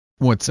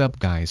What's up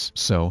guys?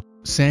 So,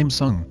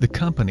 Samsung the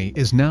company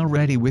is now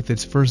ready with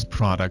its first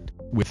product,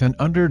 with an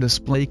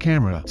under-display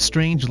camera.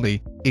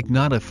 Strangely, it's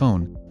not a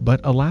phone, but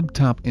a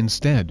laptop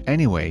instead.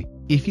 Anyway,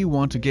 if you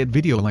want to get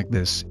video like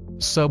this,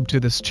 sub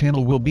to this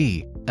channel will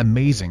be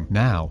amazing.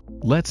 Now,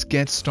 let's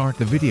get start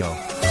the video.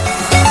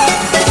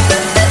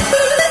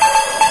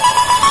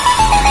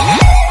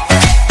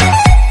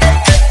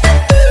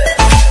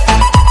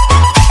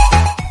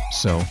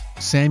 So,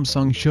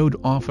 Samsung showed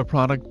off a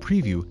product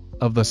preview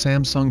of the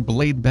Samsung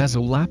Blade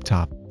Bezel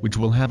laptop, which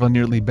will have a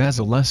nearly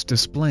bezel-less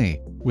display,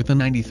 with a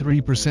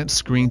 93%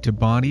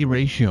 screen-to-body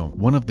ratio.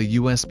 One of the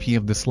USP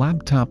of this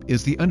laptop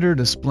is the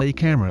under-display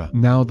camera.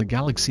 Now the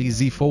Galaxy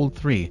Z Fold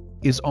 3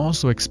 is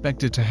also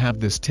expected to have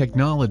this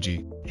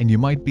technology, and you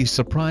might be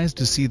surprised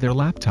to see their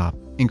laptop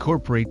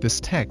incorporate this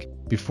tech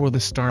before the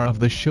star of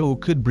the show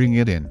could bring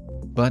it in.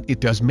 But it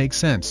does make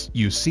sense.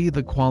 You see,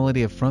 the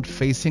quality of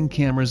front-facing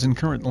cameras in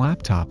current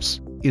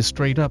laptops is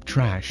straight up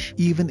trash.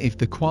 Even if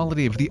the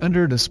quality of the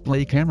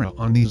under-display camera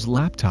on these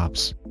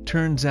laptops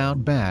turns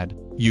out bad,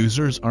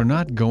 users are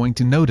not going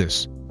to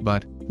notice,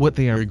 but what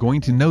they are going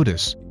to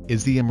notice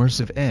is the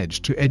immersive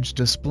edge-to-edge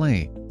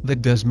display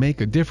that does make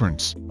a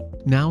difference.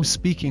 Now,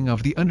 speaking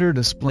of the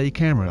under-display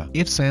camera,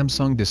 if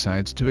Samsung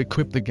decides to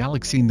equip the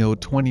Galaxy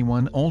Note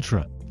 21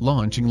 Ultra,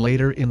 launching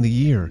later in the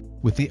year,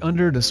 with the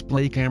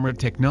under-display camera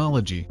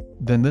technology,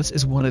 then this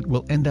is what it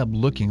will end up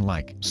looking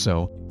like.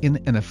 So, in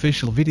an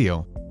official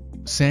video,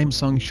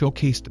 Samsung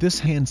showcased this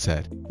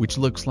handset, which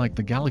looks like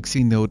the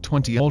Galaxy Note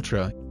 20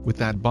 Ultra, with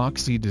that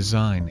boxy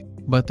design,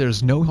 but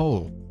there's no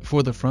hole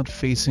for the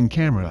front-facing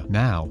camera.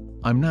 Now,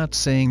 I'm not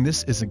saying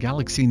this is a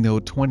Galaxy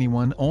Note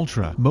 21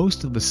 Ultra.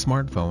 Most of the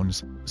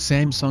smartphones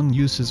Samsung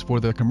uses for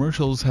the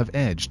commercials have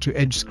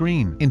edge-to-edge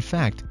screen. In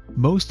fact,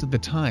 most of the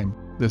time,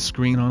 the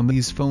screen on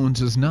these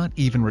phones is not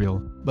even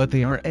real, but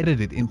they are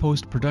edited in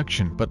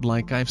post-production. But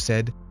like I've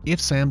said, if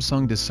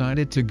Samsung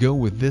decided to go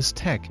with this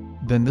tech,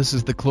 then this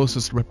is the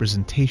closest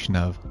representation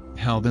of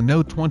how the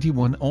Note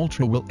 21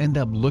 Ultra will end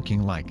up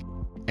looking like.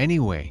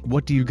 Anyway,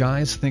 what do you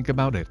guys think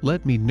about it?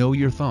 Let me know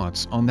your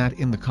thoughts on that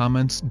in the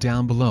comments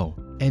down below.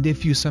 And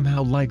if you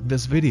somehow like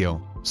this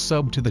video,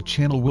 sub to the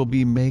channel will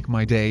be make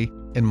my day.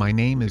 And my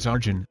name is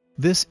Arjun.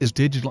 This is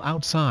Digital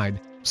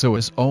Outside. So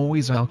as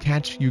always, I'll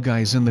catch you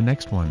guys in the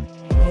next one.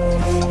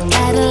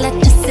 Gotta let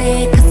you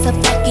say, 'cause I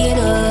fuck it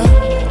up.